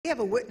have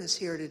a witness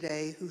here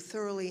today who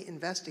thoroughly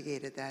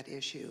investigated that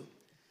issue.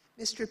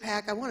 Mr.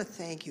 Pak, I want to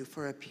thank you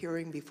for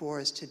appearing before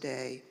us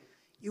today.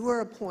 You were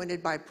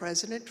appointed by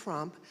President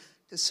Trump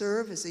to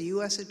serve as the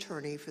U.S.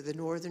 Attorney for the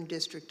Northern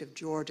District of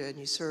Georgia, and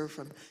you served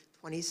from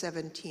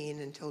 2017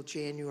 until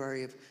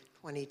January of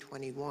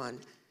 2021.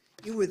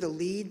 You were the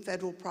lead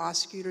federal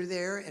prosecutor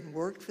there and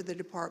worked for the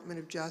Department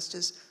of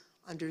Justice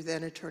under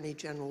then Attorney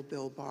General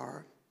Bill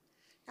Barr.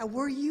 Now,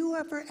 were you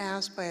ever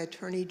asked by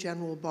Attorney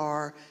General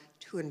Barr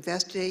to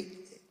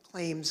investigate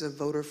claims of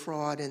voter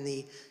fraud in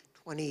the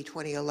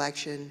 2020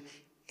 election?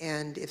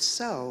 And if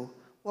so,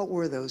 what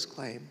were those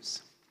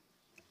claims?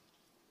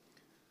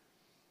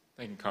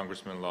 Thank you,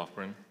 Congressman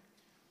Loughran.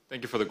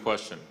 Thank you for the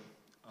question.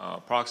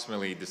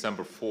 Approximately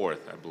December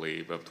 4th, I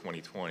believe, of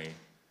 2020,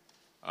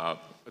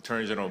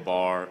 Attorney General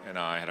Barr and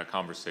I had a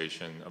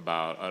conversation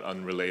about an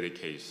unrelated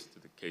case to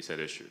the case at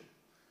issue.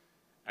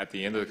 At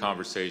the end of the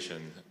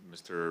conversation,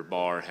 Mr.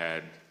 Barr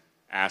had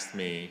asked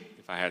me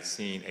if I had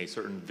seen a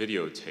certain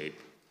videotape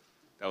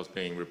that was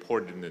being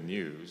reported in the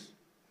news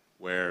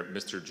where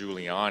Mr.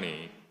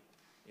 Giuliani,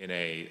 in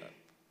a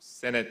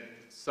Senate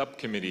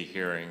subcommittee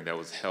hearing that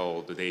was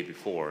held the day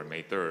before,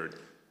 May 3rd,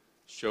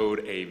 showed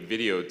a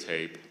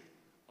videotape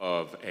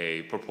of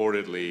a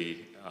purportedly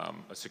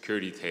a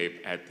security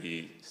tape at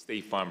the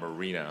State Farm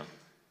Arena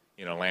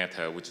in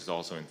Atlanta, which is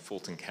also in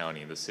Fulton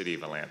County in the city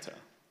of Atlanta.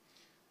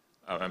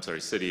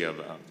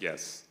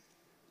 Yes.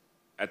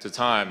 At the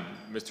time,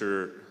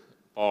 Mr.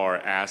 Barr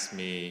asked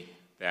me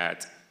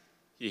that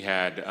he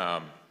had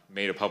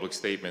made a public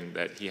statement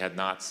that he had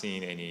not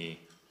seen any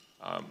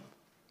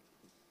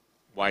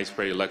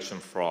widespread election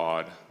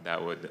fraud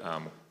that would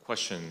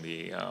question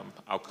the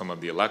outcome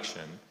of the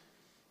election.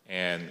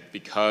 And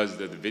because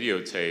of the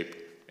videotape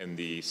and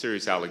the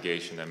serious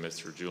allegation that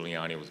Mr.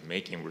 Giuliani was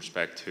making with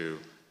respect to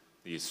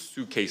the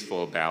suitcase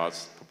full of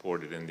ballots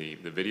purported in the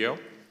video,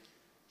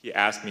 he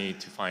asked me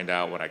to find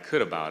out what I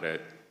could about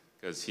it,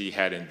 because he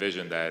had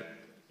envisioned that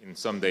in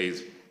some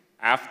days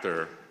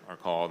after our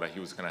call that he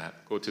was going to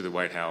go to the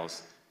White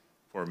House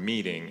for a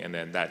meeting, and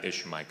then that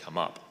issue might come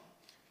up.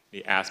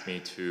 He asked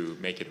me to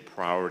make it a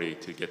priority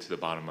to get to the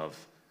bottom of,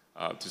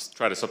 to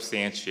try to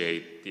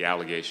substantiate the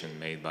allegation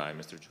made by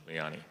Mr.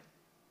 Giuliani.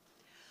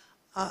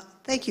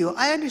 Thank you.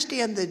 I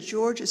understand the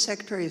Georgia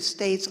Secretary of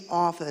State's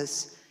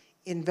office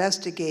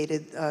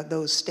investigated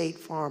those State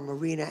Farm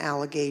Arena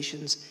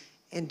allegations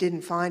and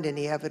didn't find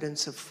any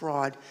evidence of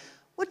fraud.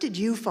 What did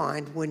you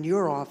find when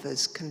your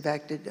office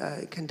conducted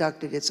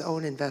its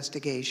own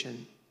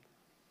investigation?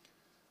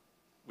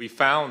 We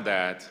found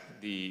that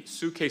the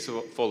suitcase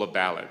full of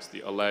ballots,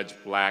 the alleged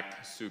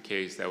black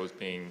suitcase that was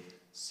being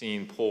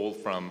seen pulled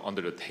from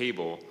under the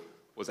table,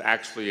 was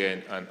actually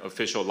an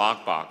official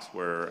lockbox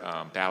where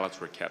ballots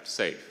were kept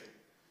safe.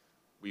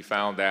 We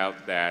found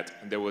out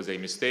that there was a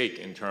mistake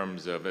in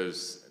terms of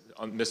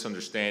a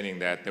misunderstanding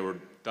that they were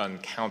done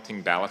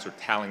counting ballots or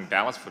tallying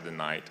ballots for the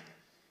night,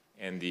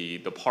 and the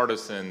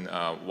partisan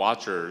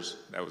watchers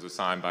that was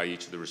assigned by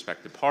each of the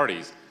respective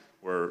parties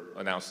were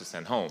announced to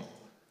send home.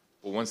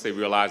 But once they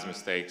realized the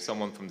mistake,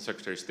 someone from the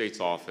Secretary of State's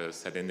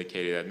office had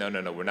indicated that,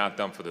 no, we're not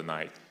done for the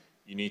night.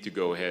 You need to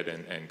go ahead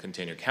and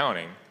continue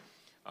counting.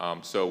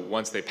 So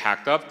once they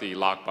packed up the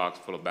lockbox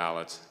full of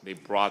ballots, they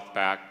brought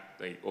back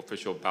the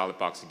official ballot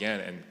box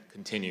again and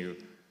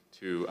continued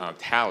to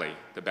tally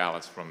the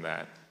ballots from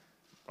the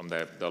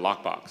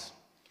lockbox.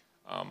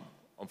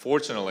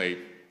 Unfortunately,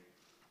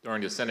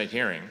 during the Senate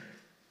hearing,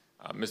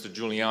 Mr.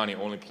 Giuliani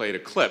only played a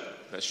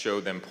clip that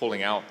showed them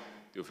pulling out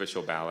the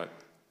official ballot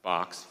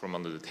box from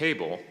under the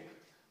table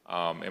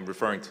and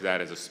referring to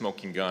that as a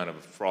smoking gun of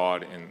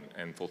fraud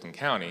in Fulton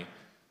County.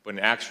 But in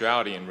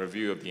actuality, in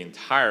review of the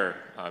entire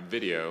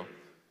video,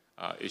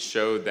 it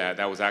showed that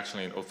that was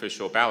actually an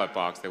official ballot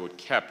box that was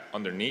kept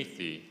underneath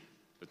the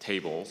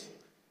tables.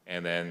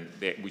 And then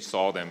we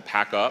saw them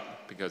pack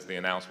up because of the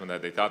announcement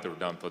that they thought they were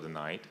done for the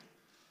night.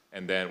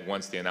 And then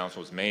once the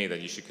announcement was made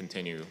that you should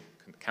continue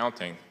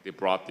counting, they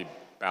brought the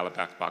ballot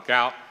box back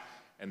out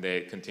and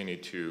they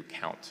continued to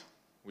count.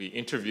 The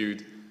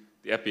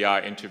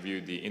FBI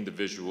interviewed the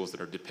individuals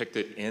that are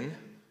depicted in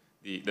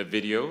the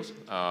videos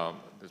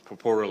that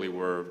purportedly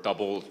were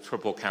double,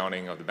 triple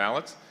counting of the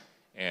ballots,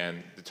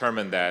 and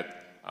determined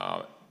that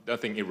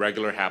nothing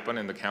irregular happened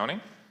in the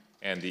counting,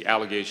 and the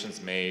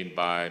allegations made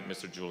by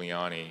Mr.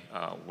 Giuliani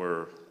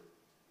were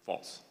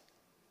false.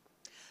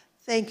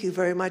 Thank you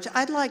very much.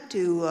 I'd like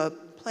to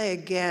play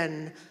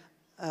again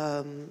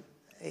a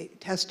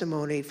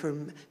testimony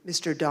from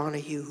Mr.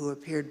 Donahue, who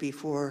appeared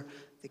before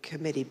the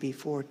committee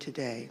before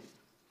today.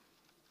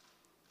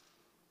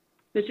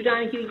 Mr.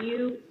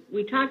 Donahue,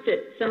 we talked at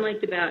some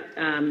length about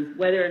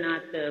whether or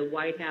not the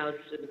White House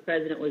or the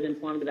President was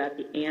informed about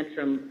the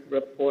Antrim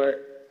report.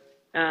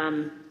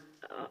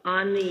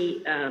 On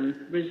the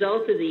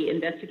results of the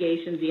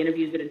investigations, the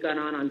interviews that have gone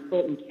on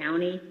Fulton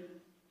County,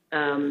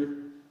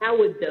 how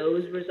would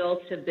those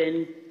results have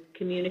been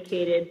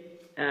communicated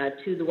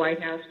to the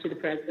White House, to the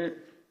President?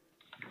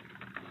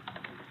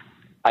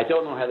 I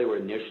don't know how they were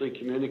initially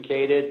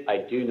communicated.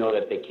 I do know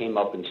that they came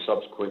up in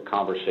subsequent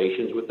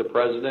conversations with the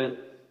President.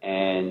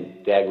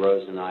 and Dag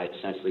Rose and I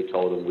essentially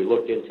told him, we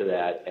looked into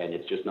that, and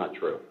it's just not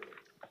true.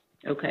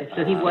 Okay,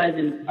 so he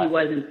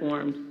was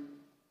informed.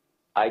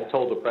 I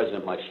told the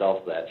president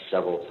myself that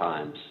several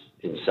times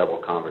in several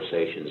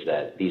conversations,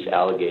 that these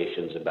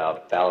allegations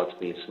about ballots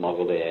being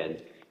smuggled in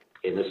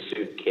the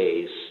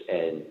suitcase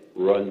and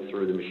run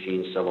through the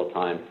machine several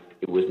times,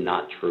 it was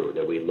not true.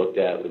 That we looked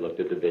at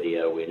the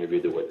video, we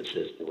interviewed the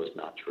witnesses, it was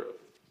not true.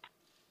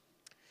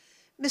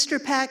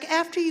 Mr. Pak,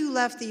 after you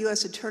left the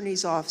U.S.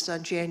 Attorney's Office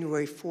on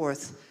January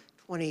 4th,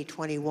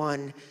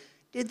 2021,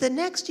 did the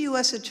next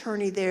U.S.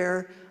 Attorney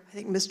there, I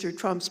think Mr.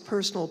 Trump's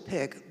personal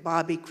pick,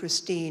 Bobby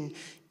Christine,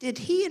 did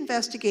he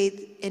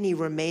investigate any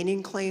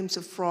remaining claims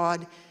of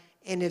fraud?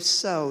 And if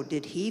so,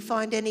 did he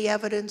find any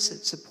evidence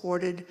that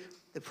supported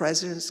the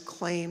president's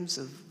claims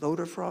of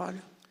voter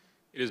fraud?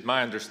 It is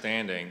my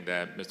understanding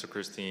that Mr.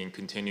 Christine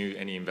continued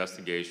any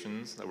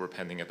investigations that were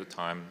pending at the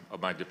time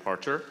of my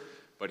departure,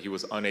 but he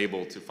was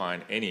unable to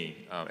find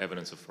any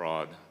evidence of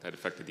fraud that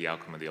affected the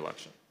outcome of the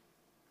election.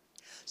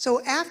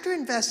 So after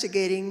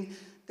investigating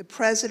the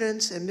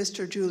president's and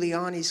Mr.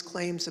 Giuliani's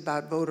claims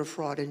about voter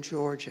fraud in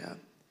Georgia,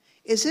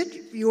 is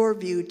it your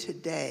view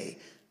today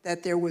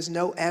that there was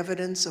no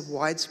evidence of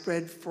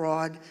widespread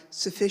fraud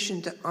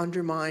sufficient to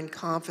undermine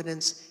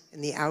confidence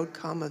in the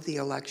outcome of the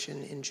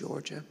election in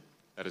Georgia?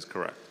 That is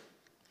correct.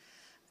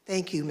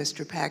 Thank you,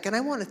 Mr. Pak. And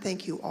I want to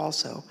thank you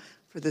also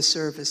for the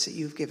service that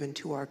you've given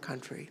to our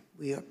country.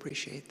 We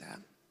appreciate that.